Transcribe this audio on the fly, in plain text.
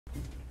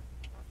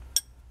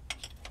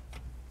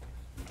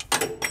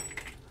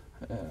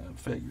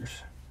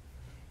figures.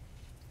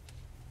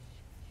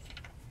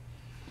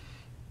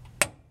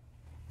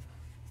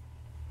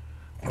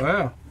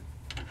 Wow,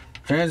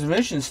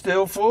 transmission's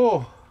still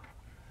full.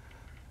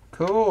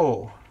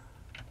 Cool.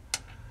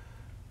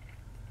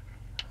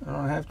 I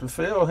don't have to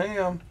fill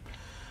him,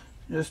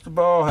 just the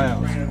ball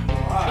house.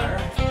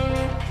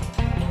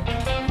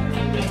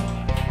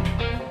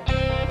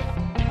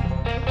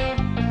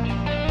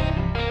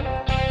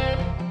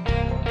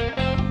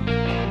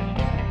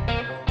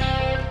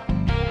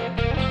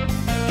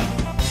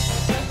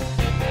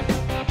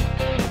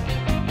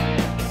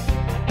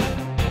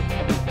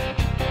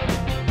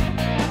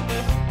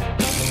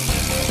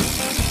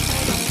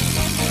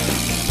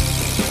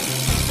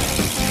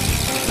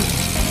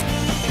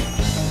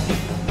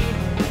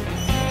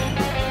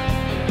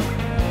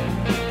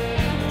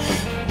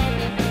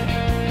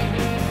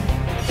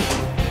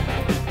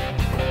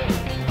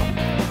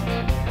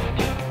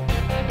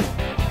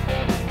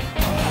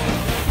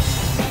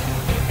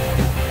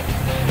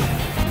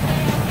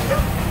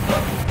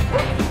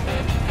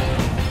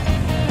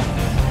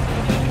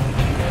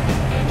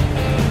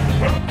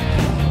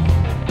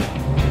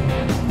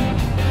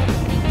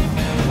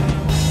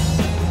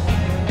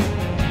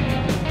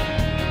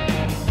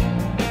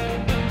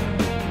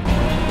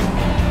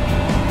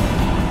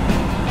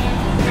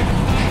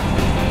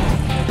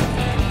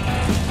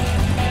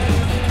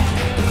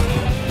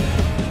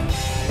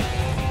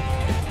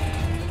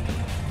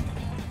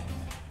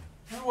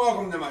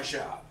 Welcome to my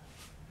shop.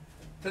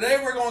 Today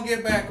we're going to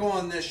get back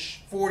on this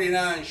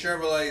 49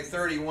 Chevrolet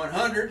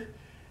 3100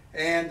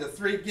 and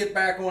get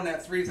back on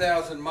that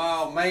 3,000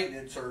 mile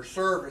maintenance or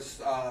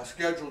service,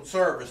 scheduled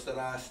service that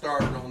I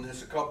started on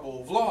this a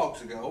couple of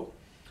vlogs ago.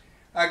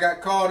 I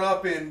got caught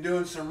up in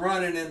doing some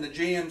running in the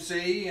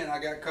GMC, and I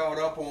got caught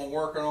up on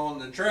working on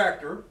the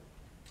tractor,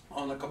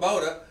 on the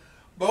Kubota,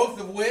 both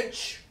of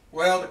which,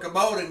 well, the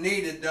Kubota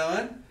needed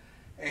done,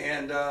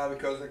 and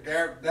because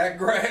that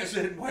grass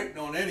isn't waiting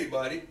on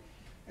anybody.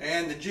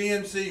 And the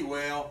GMC,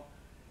 well,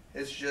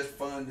 it's just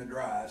fun to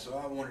drive, so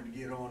I wanted to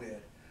get on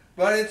it.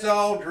 But it's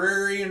all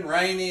dreary and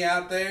rainy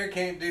out there,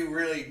 can't do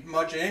really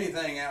much of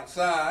anything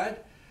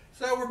outside.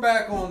 So we're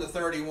back on the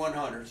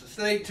 3100. So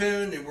stay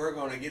tuned and we're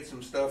going to get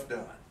some stuff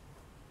done.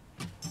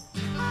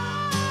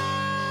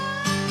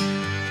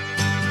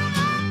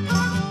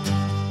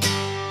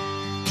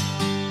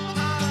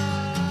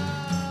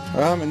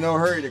 I'm in no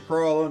hurry to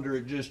crawl under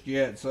it just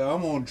yet, so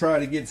I'm going to try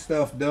to get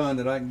stuff done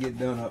that I can get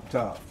done up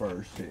top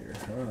first here.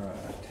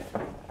 Alright.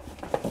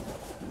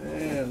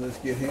 And let's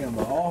get him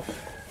off.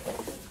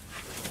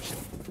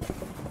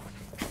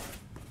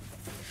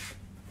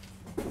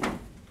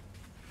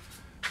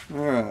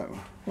 Alright,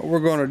 what we're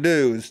going to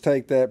do is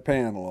take that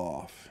panel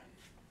off.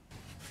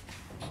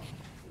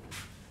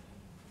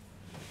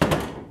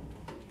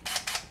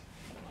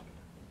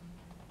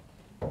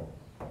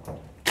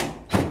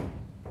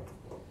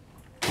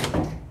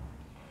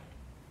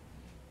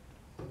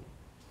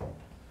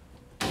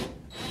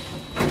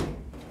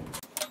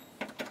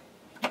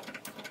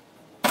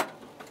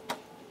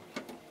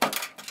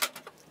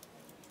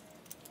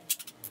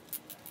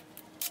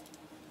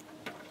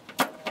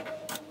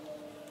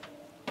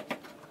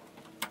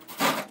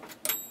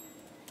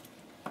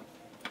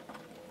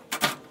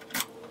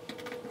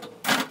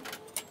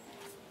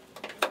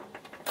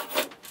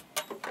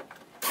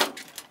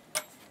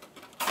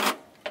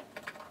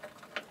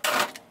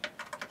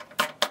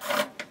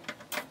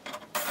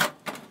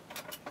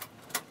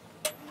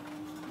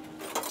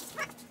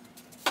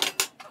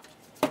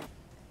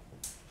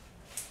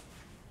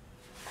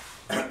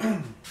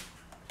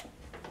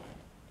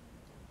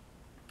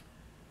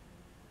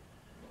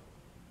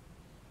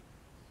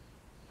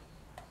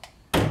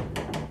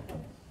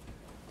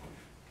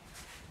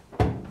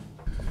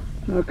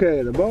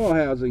 Okay, the ball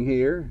housing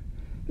here,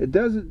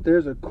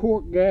 there's a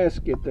cork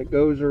gasket that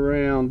goes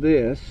around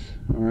this,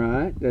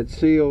 alright, that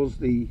seals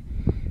the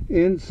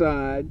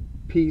inside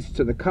piece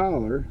to the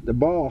collar, the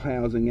ball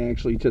housing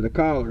actually to the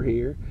collar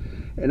here.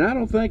 And I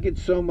don't think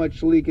it's so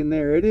much leaking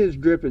there. It is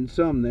dripping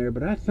some there,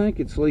 but I think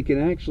it's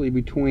leaking actually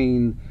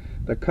between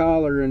the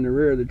collar and the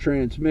rear of the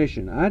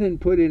transmission. I didn't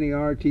put any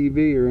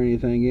RTV or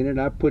anything in it.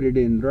 I put it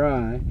in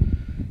dry.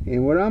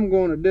 And what I'm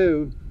going to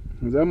do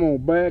is I'm going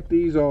to back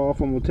these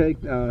off. I'm going to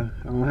take,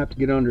 I'll have to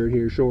get under it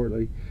here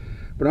shortly.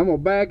 But I'm going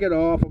to back it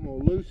off. I'm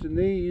going to loosen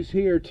these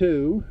here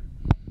too.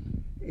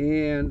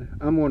 And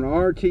I'm going to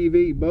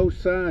RTV both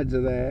sides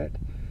of that.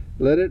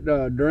 Let it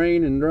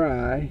drain and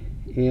dry.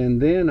 And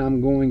then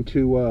I'm going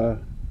to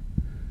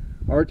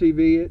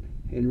RTV it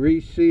and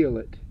reseal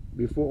it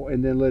before,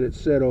 and then let it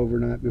set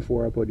overnight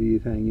before I put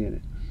anything in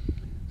it.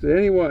 So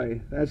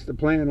anyway, that's the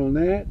plan on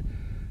that.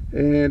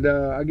 And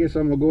I guess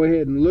I'm going to go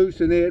ahead and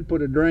loosen it,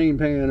 put a drain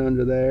pan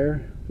under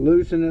there,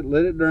 loosen it,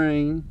 let it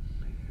drain,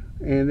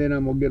 and then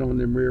I'm going to get on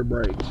them rear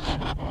brakes.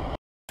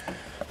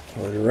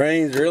 Well, the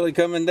rain's really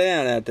coming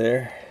down out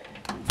there.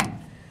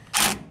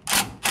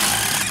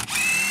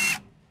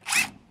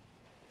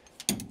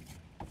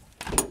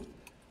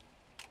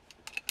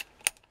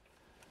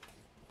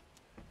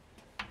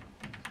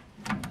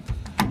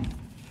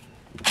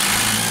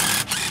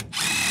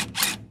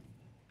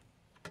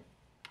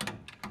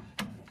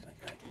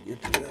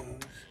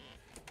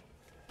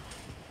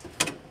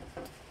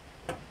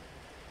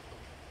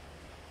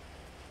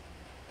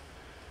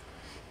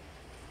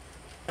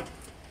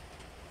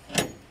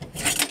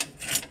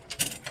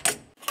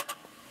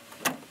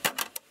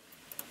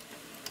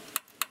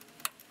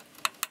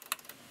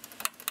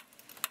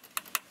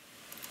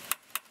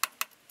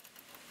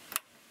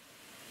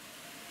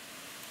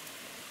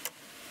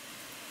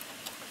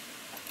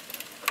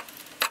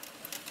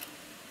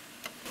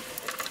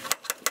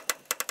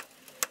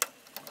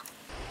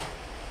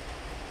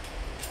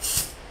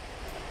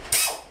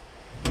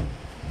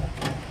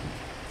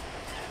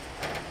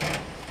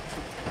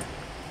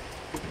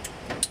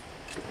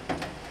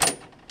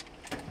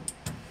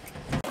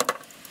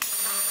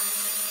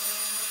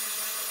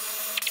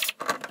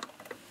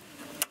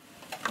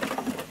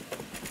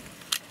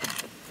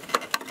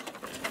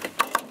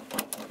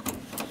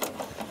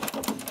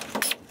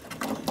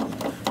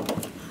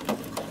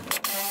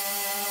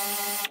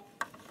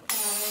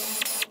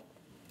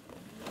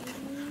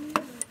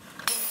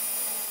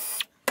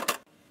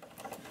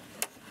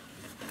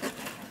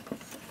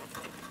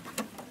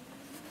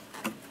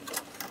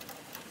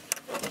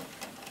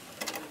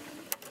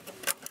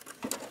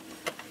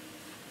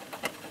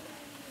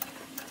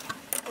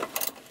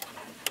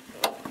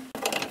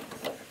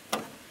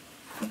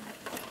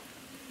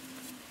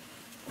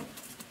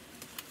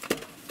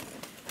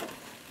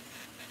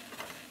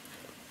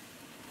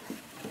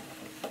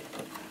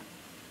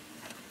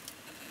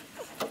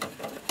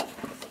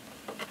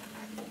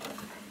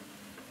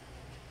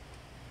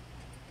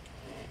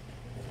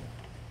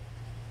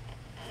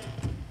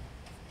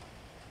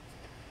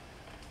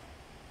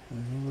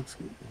 It looks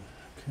good.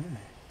 Okay.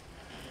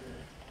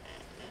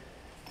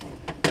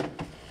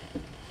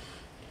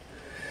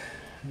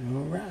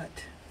 All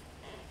right.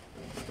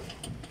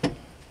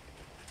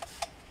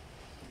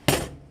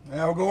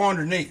 Now we'll go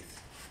underneath.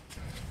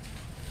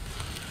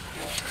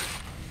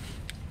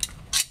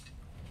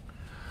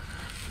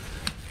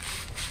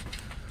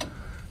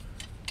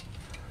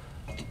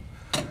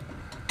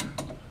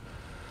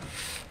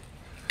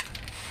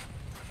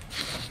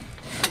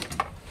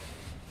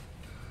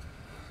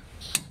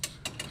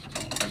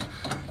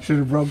 Should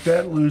have broke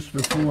that loose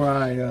before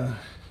I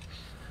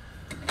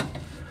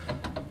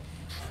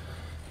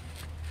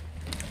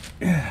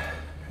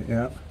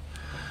yeah.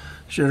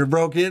 Should have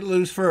broke it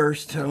loose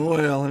first. Oh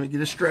well, let me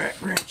get a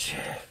strap wrench.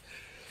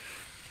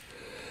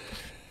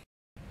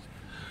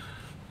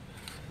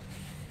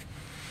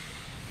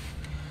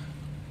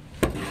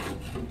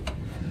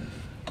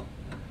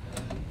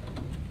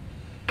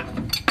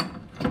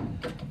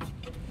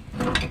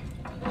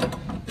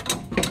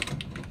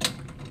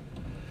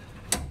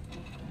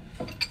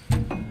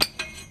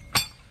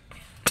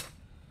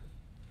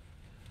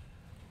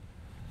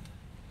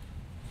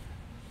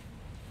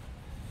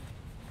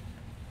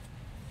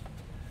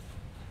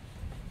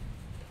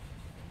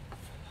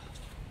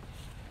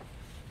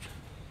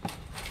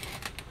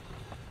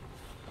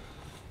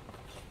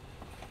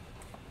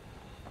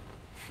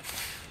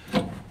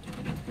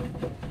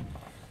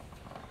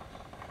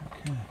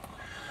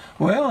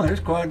 Well,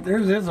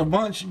 there's a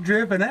bunch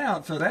dripping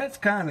out, so that's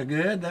kind of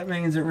good. That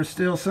means there was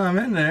still some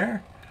in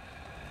there.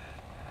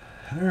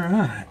 All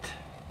right.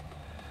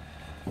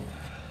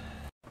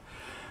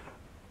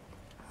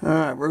 All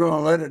right, we're going to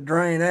let it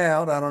drain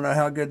out. I don't know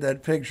how good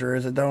that picture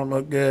is. It don't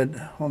look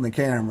good on the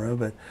camera,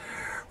 but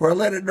we'll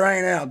let it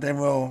drain out. Then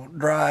we'll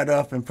dry it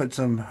up and put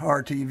some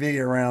RTV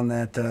around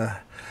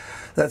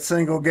that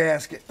single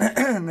gasket.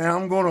 Now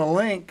I'm going to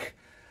link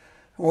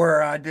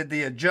where I did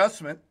the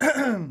adjustment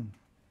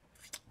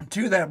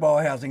to that ball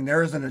housing.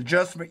 There is an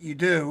adjustment you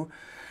do,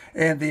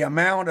 and the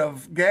amount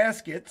of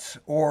gaskets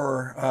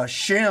or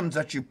shims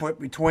that you put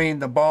between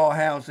the ball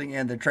housing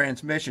and the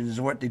transmission is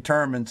what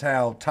determines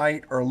how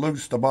tight or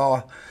loose the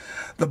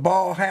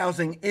ball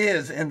housing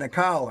is in the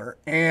collar.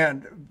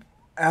 And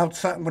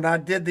outside, when I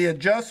did the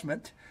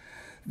adjustment,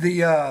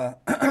 the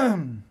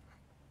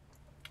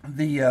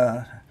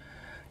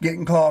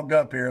getting clogged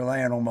up here,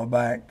 laying on my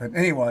back, but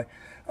anyway,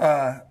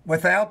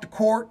 without the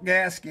cork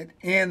gasket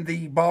in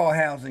the ball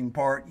housing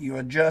part, you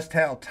adjust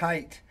how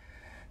tight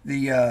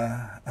the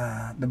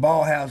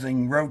ball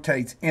housing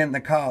rotates in the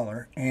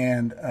collar,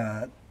 and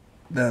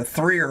the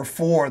 3 or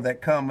 4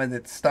 that come with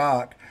it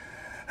stock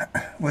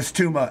was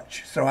too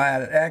much. So I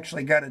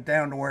actually got it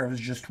down to where it was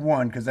just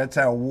 1, because that's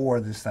how wore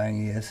this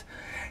thing is.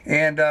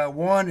 And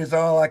 1 is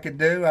all I could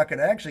do. I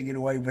could actually get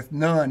away with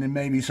none and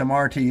maybe some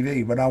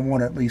RTV, but I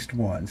want at least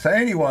 1. So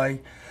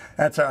anyway,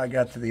 that's how I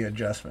got to the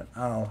adjustment.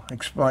 I'll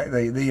explain,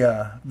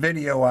 the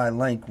video I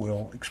link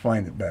will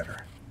explain it better.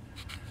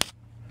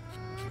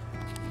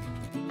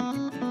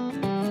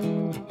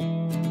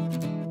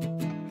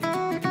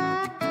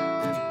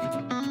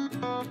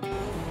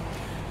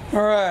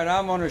 All right,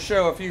 I'm going to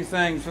show a few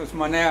things with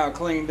my now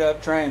cleaned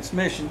up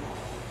transmission.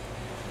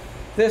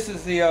 This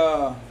is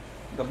the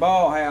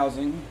ball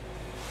housing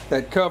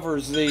that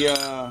covers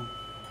the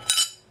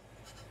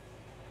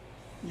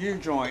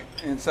U-joint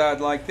inside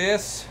like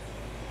this.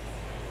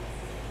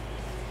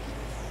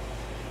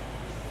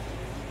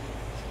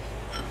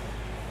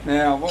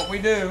 Now what we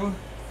do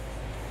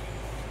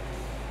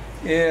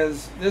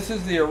is, this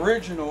is the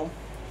original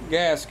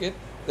gasket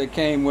that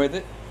came with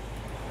it,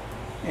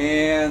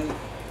 and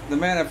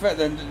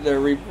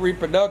the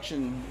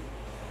reproduction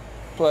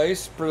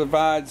place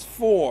provides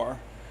 4,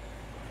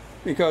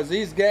 because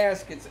these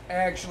gaskets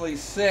actually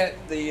set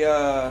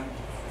the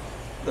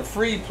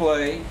free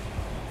play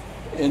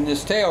in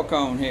this tail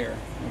cone here.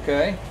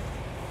 Okay,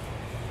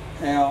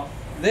 now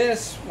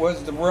this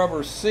was the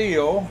rubber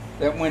seal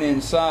that went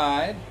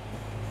inside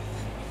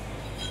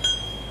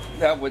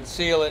that would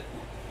seal it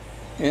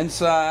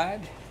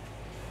inside,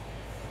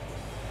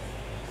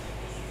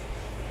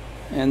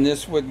 and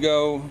this would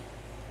go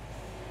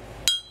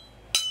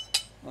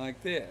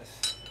like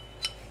this,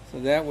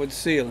 so that would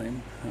seal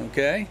him.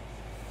 Okay,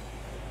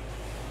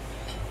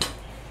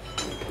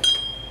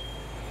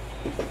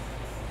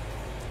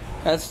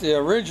 that's the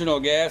original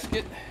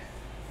gasket.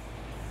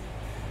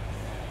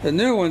 The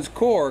new one's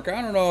cork.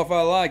 I don't know if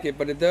I like it,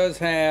 but it does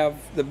have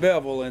the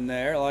bevel in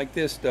there like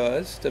this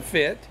does to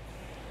fit,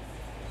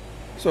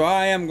 so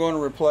I am going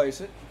to replace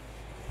it.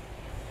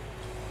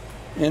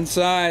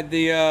 Inside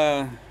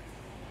the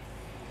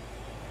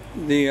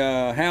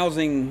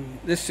housing,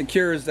 this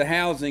secures the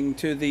housing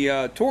to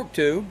the torque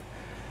tube.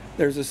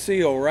 There's a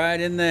seal right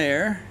in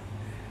there,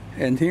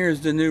 and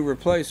here's the new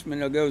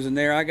replacement that goes in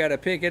there. I got to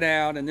pick it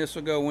out, and this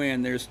will go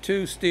in. There's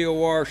 2 steel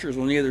washers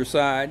on either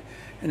side,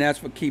 and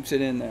that's what keeps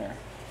it in there.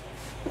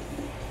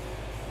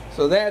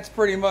 So that's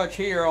pretty much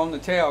here on the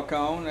tail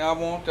cone. I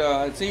won't,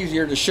 it's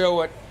easier to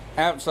show it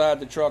outside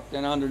the truck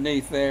than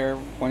underneath there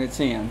when it's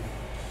in.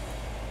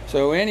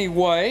 So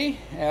anyway,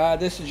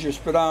 this is your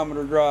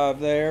speedometer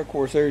drive there. Of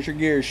course, there's your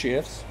gear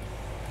shifts.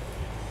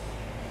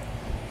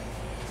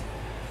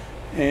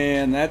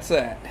 And that's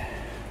that.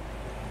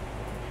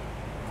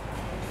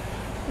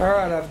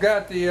 Alright, I've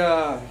got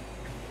the,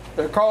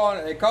 they call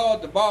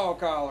it the ball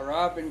collar.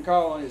 I've been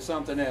calling it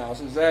something else.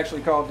 It's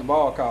actually called the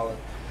ball collar.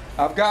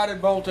 I've got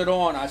it bolted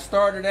on. I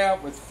started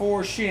out with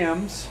 4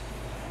 shims,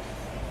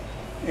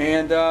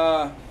 and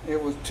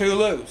it was too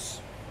loose.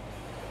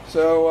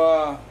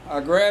 So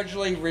I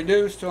gradually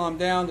reduced till I'm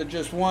down to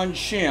just 1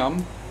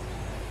 shim.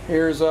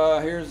 Here's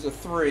the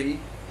 3,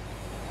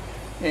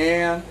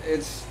 and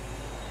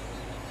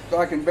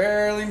I can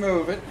barely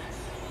move it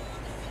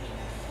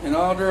in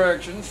all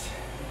directions.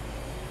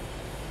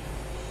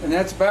 And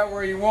that's about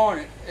where you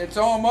want it. It's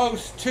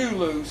almost too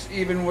loose,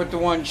 even with the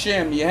 1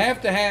 shim. You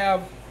have to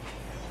have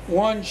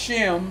 1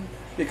 shim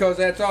because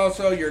that's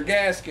also your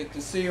gasket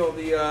to seal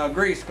the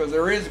grease, because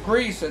there is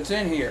grease that's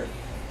in here.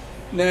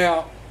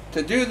 Now,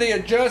 to do the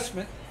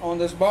adjustment on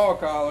this ball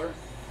collar,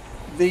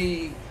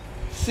 the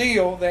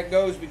seal that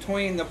goes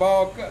between the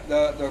ball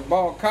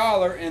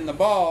collar and the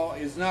ball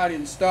is not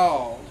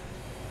installed.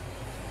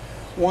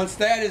 Once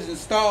that is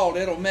installed,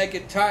 it'll make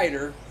it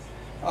tighter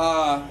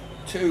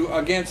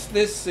against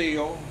this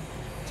seal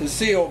to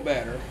seal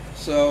better.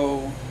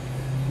 So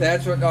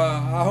that's what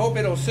I hope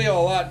it'll seal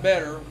a lot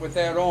better with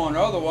that on.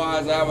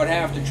 Otherwise, I would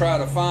have to try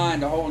to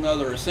find a whole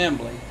nother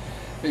assembly,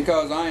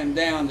 because I am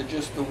down to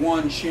just the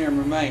 1 shim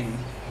remaining.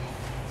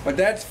 But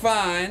that's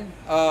fine.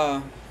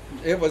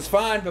 It was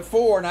fine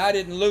before, and I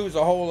didn't lose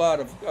a whole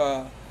lot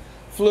of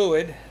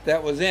fluid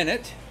that was in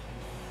it.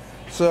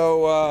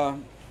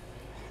 So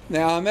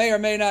now I may or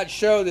may not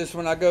show this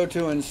when I go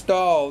to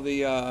install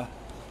the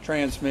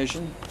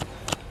transmission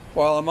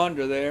while I'm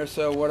under there.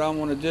 So what I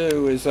want to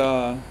do is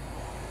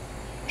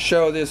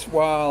show this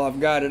while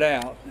I've got it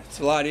out. It's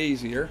a lot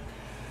easier.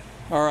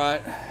 All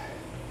right,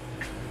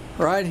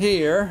 right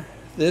here,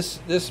 this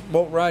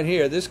bolt right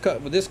here, this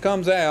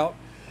comes out,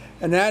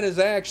 and that is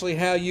actually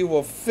how you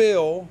will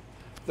fill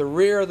the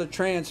rear of the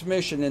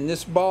transmission in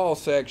this ball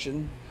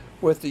section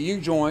with the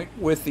U-joint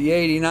with the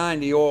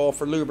 80/90 oil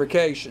for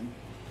lubrication.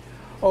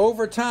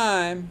 Over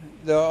time,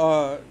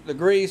 the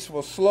grease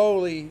will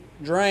slowly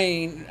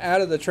drain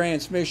out of the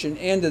transmission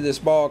into this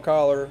ball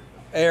collar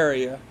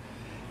area,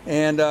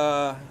 and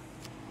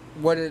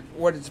what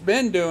it's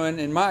been doing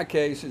in my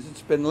case is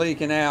it's been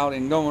leaking out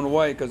and going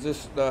away, because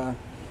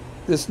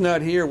this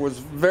nut here was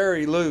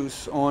very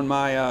loose on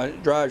my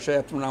drive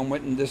shaft when I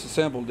went and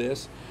disassembled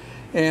this,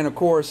 and of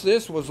course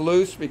this was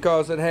loose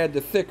because it had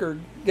the thicker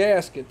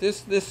gasket.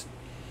 This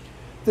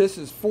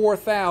is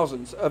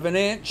 4/1000ths of an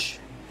inch.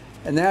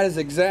 And that is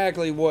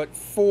exactly what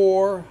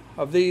 4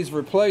 of these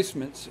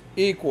replacements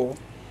equal.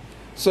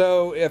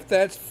 So if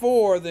that's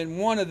 4, then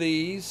one of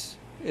these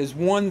is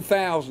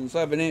 1/1000th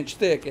of an inch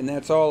thick, and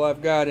that's all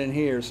I've got in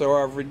here. So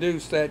I've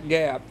reduced that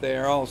gap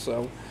there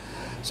also.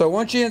 So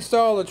once you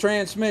install the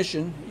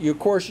transmission, of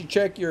course you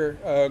check your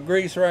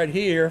grease right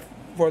here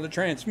for the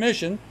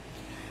transmission.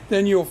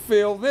 Then you'll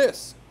fill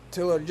this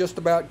till it just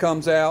about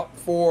comes out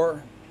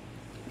for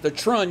the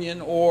trunnion,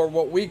 or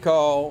what we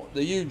call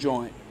the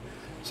U-joint.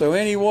 So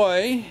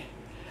anyway,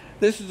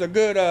 this is a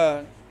good,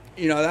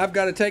 you know, I've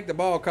got to take the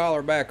ball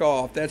collar back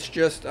off. That's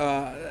just,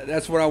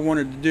 that's what I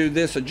wanted to do,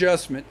 this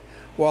adjustment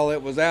while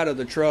it was out of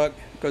the truck,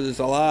 because it's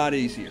a lot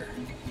easier.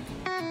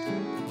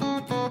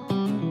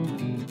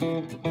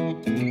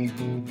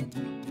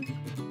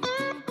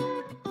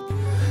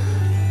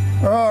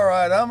 All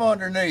right, I'm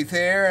underneath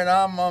here, and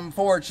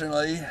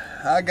unfortunately,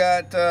 I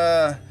got,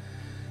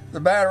 the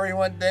battery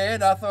went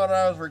dead. I thought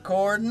I was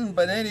recording,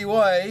 but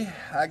anyway,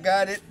 I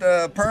got it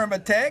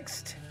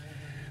permatext,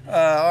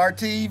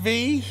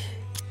 RTV,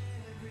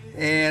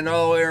 and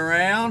all the way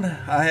around.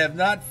 I have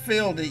not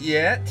filled it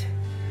yet,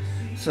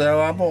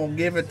 so I'm gonna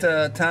give it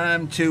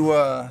time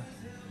to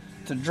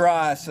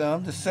dry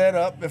some, to set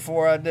up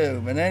before I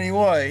do. But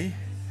anyway,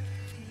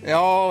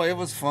 it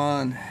was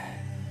fun,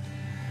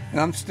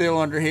 and I'm still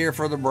under here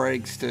for the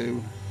brakes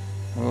too.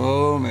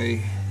 Oh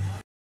me.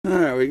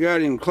 Alright, we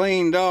got him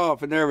cleaned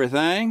off and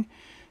everything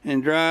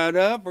and dried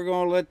up. We're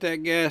going to let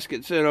that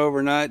gasket sit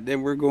overnight.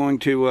 Then we're going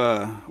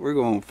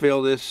to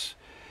fill this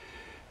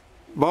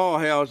ball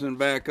housing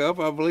back up.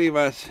 I believe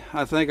I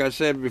think I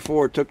said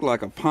before it took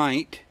like a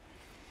pint,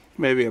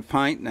 maybe a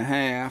pint and a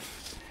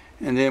half,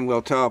 and then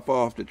we'll top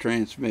off the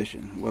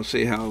transmission. We'll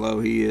see how low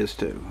he is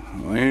too.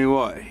 Well,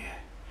 anyway,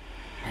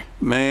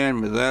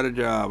 man, was that a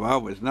job. I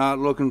was not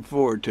looking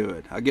forward to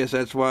it. I guess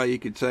that's why you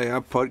could say I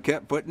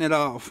kept putting it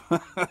off.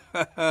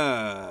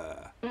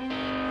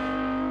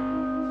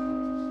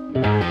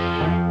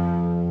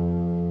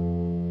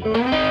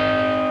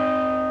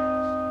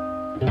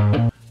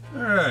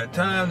 Alright,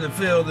 time to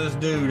fill this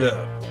dude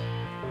up.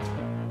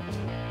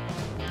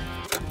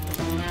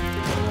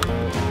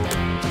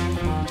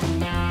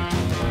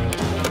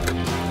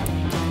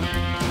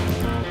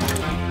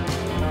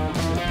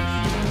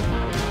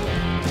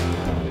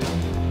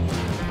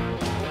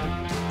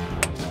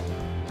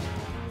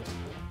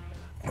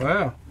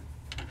 Wow,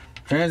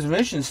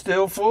 transmission's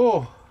still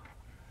full.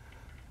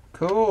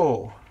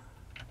 Cool.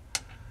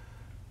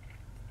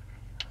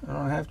 I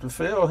don't have to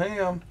fill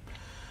him,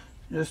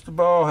 just the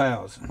ball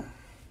housing.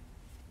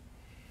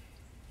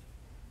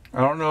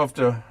 I don't know if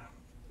the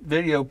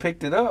video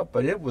picked it up,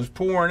 but it was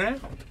pouring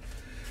out.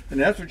 And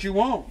that's what you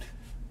want.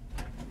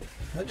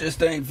 I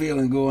just ain't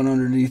feeling going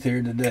underneath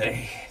here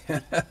today.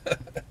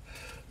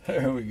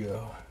 There we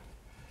go.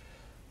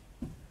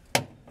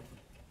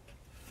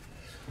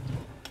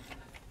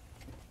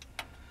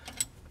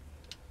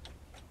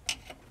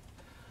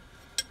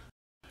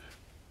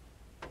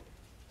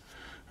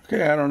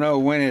 Okay, I don't know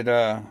when it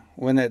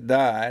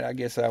died. I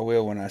guess I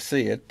will when I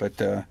see it,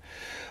 but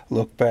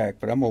look back.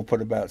 But I'm gonna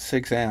put about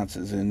 6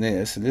 ounces in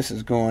this. And this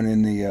is going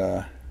in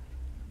the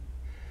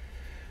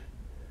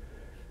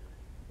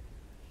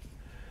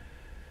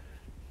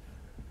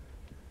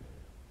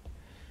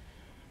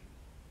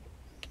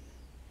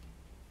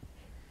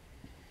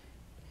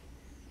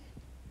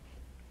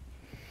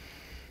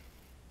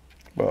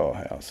ball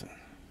housing.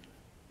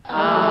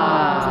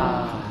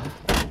 Ah.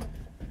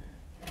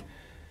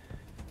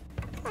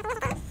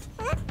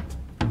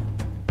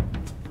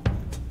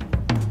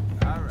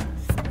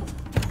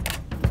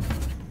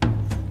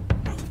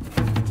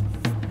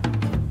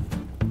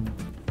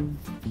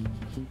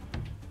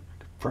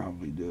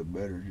 Probably do it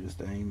better just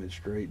to aim it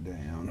straight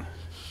down.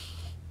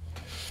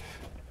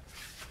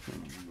 What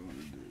am I going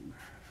to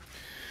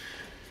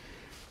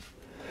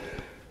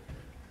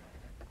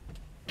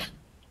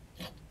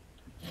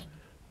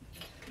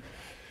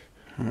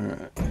do?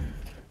 Alright.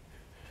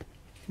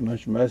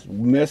 Much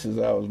messes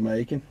I was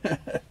making.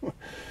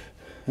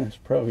 That's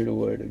probably the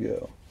way to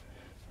go.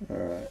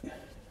 Alright.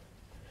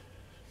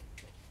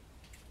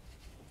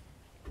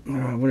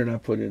 What did I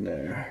put in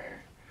there?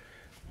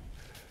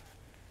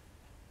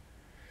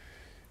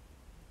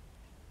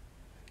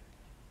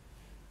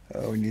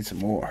 Oh, we need some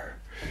more.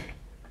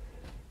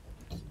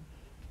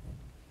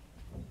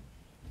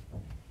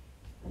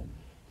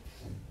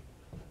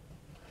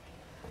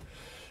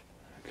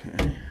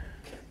 Okay.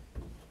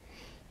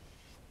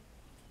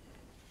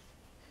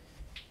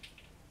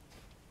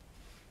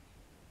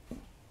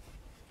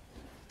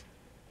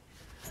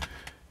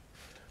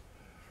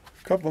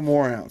 A couple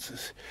more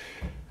ounces.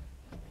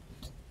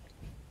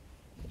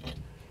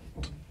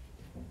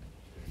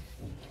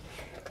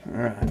 All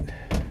right,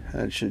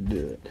 that should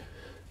do it.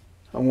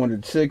 I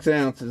wanted 6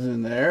 ounces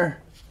in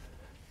there.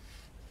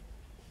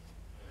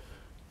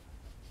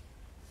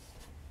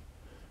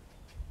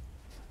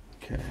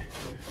 Okay.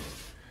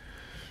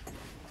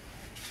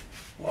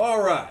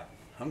 All right.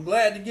 I'm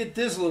glad to get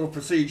this little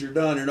procedure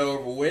done and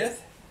over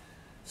with.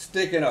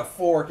 Sticking a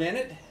fork in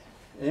it.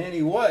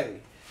 Anyway,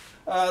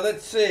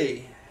 let's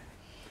see.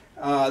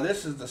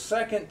 This is the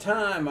second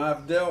time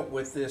I've dealt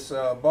with this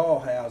ball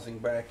housing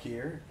back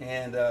here,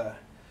 and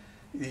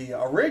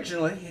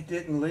originally it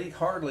didn't leak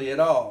hardly at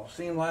all.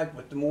 Seemed like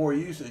with the more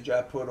usage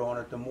I put on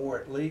it, the more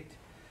it leaked,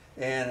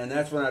 and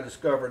that's when I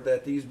discovered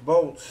that these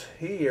bolts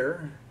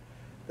here,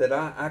 that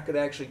I could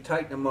actually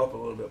tighten them up a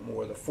little bit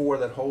more, the 4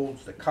 that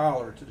holds the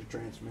collar to the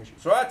transmission.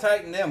 So I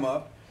tightened them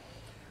up,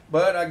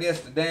 but I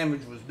guess the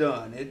damage was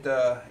done.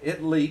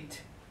 It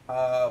leaked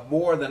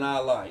more than I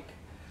like.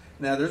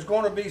 Now there's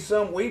going to be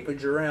some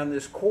weepage around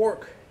this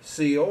cork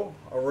seal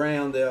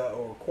around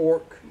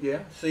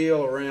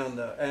seal around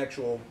the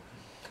actual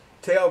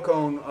tail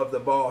cone of the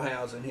ball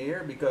housing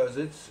here, because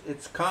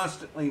it's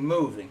constantly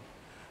moving.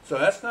 So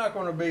that's not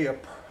going to be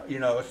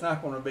it's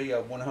not going to be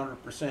a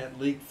 100%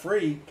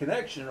 leak-free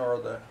connection, or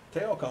the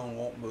tail cone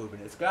won't move,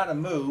 and it's got to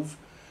move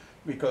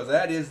because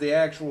that is the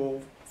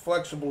actual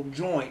flexible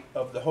joint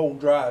of the whole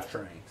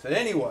drivetrain. So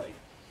anyway,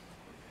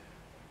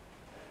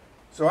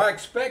 so I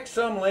expect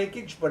some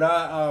leakage, but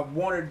I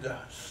wanted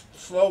to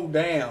slow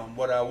down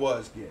what I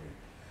was getting.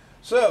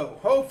 So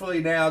hopefully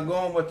now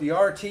going with the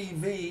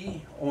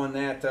RTV on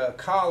that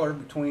collar,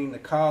 between the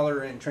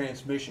collar and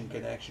transmission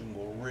connection,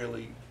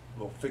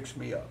 will fix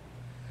me up.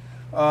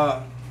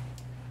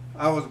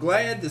 I was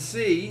glad to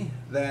see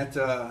that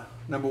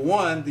number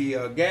one,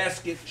 the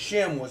gasket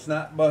shim was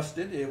not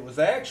busted. It was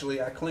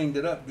actually, I cleaned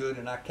it up good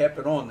and I kept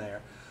it on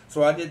there,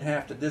 so I didn't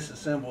have to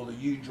disassemble the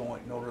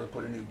U-joint in order to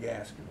put a new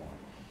gasket on.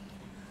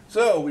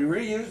 So we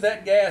reused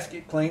that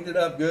gasket, cleaned it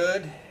up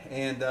good,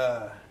 and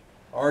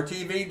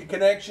RTV'd the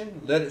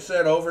connection, let it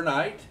set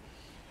overnight.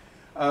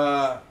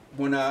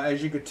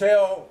 As you could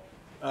tell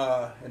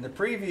in the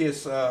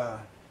previous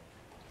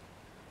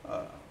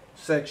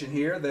section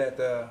here,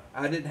 that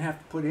I didn't have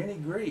to put any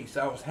grease.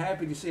 I was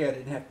happy to see I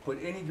didn't have to put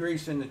any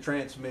grease in the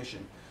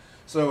transmission.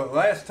 So the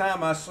last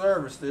time I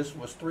serviced this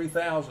was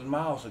 3,000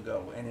 miles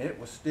ago, and it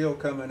was still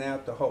coming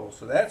out the hole.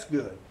 So that's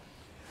good.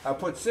 I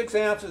put 6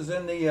 ounces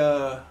in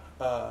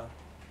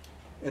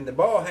the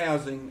ball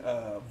housing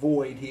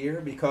void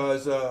here,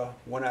 because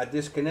when I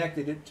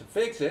disconnected it to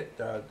fix it,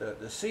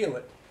 to seal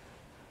it,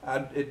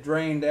 it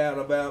drained out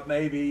about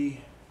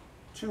maybe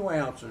 2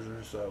 ounces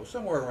or so,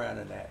 somewhere around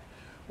in that,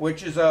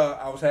 which is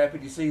I was happy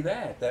to see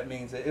that. That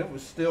means that it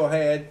was still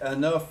had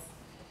enough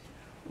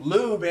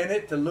lube in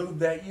it to lube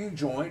that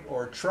U-joint,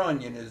 or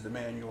trunnion as the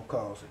manual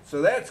calls it.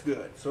 So that's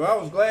good. So I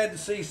was glad to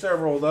see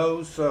several of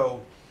those.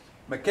 So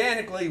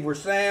mechanically we're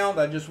sound.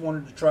 I just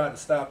wanted to try to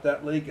stop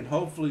that leak, and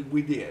hopefully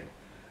we did.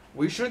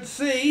 We should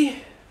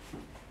see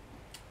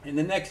in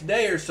the next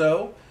day or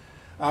so.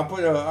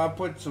 I'll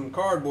put some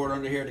cardboard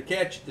under here to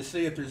catch it to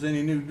see if there's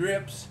any new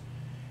drips.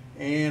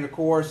 And of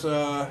course,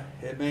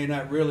 it may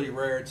not really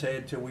rear its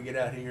head till we get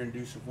out here and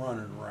do some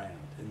running around,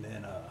 and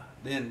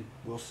then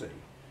we'll see.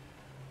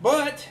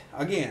 But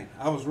again,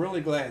 I was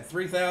really glad.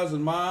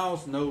 3,000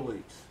 miles, no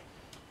leaks.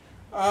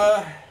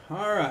 All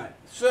right,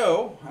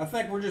 so I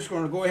think we're just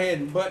going to go ahead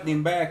and button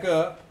him back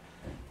up,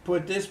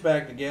 put this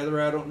back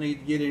together. I don't need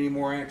to get any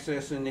more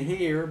access into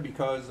here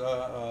because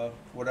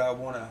what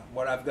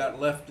I've got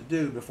left to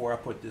do before I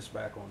put this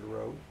back on the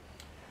road.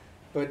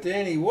 But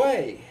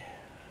anyway,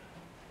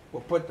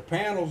 we'll put the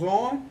panels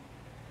on,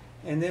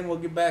 and then we'll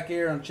get back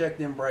here and check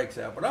them brakes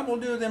out. But I'm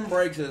gonna do them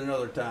brakes at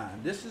another time.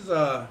 This is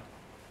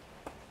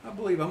I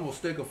believe I'm gonna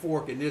stick a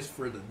fork in this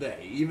for the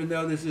day, even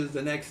though this is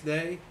the next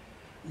day.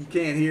 You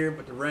can't hear it,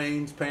 but the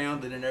rain's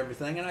pounding and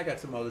everything, and I got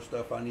some other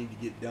stuff I need to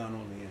get done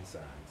on the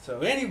inside. So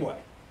anyway,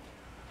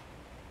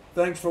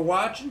 thanks for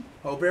watching.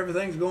 Hope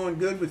everything's going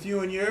good with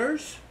you and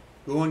yours.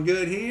 Going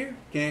good here.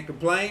 Can't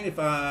complain if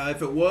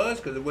it was,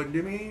 because it wouldn't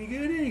do me any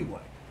good anyway.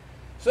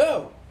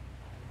 So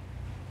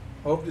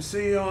hope to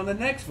see you on the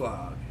next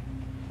vlog.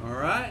 All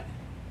right.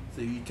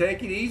 So you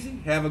take it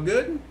easy. Have a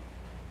good one,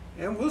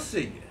 and we'll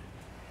see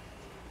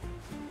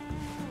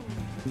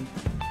you.